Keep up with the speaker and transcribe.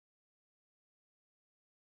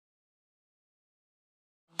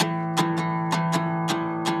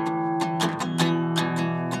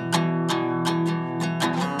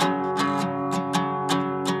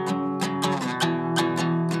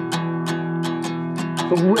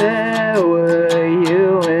Where were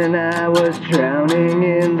you when I was drowning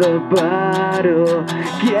in the bottle?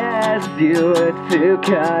 Guess you were too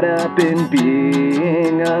caught up in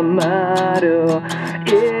being a model.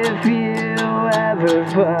 If you ever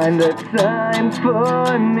find the time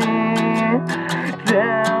for me,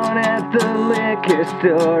 down at the liquor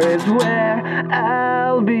store is where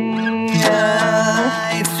I'll be.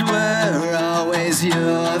 Lights were always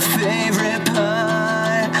your favorite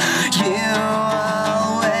part. You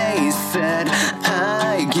always said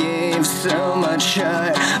I gave so much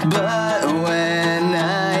heart, but when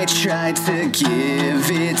I tried to give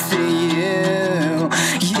it to you,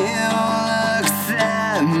 you looked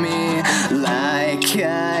at me like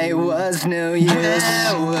I was no use.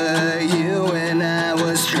 Where were you when I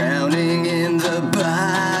was drowning in the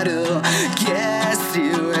bottle? Guess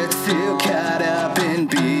you were too caught up in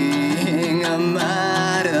being a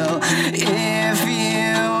model. If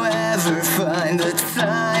you ever find the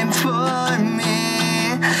time for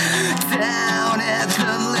me, down at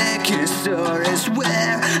the liquor store is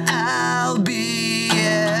where I'll be.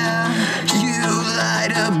 Yeah. You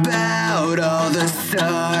lied about all the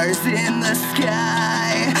stars in the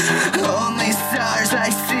sky. Only stars I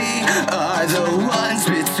see are the ones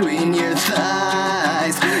between your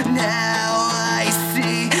thighs. Now I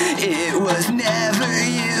see it was never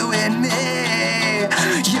you and me.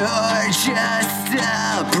 You're just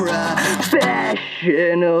a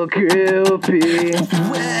professional groupie.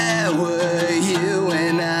 Where were you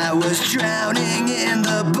when I was drowning in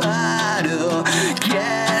the bottle?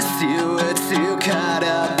 Guess you were too caught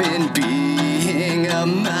up in being a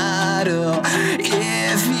model.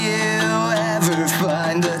 If you ever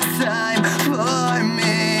find the time for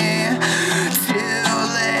me, too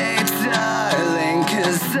late, darling,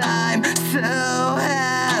 'cause I'm so happy.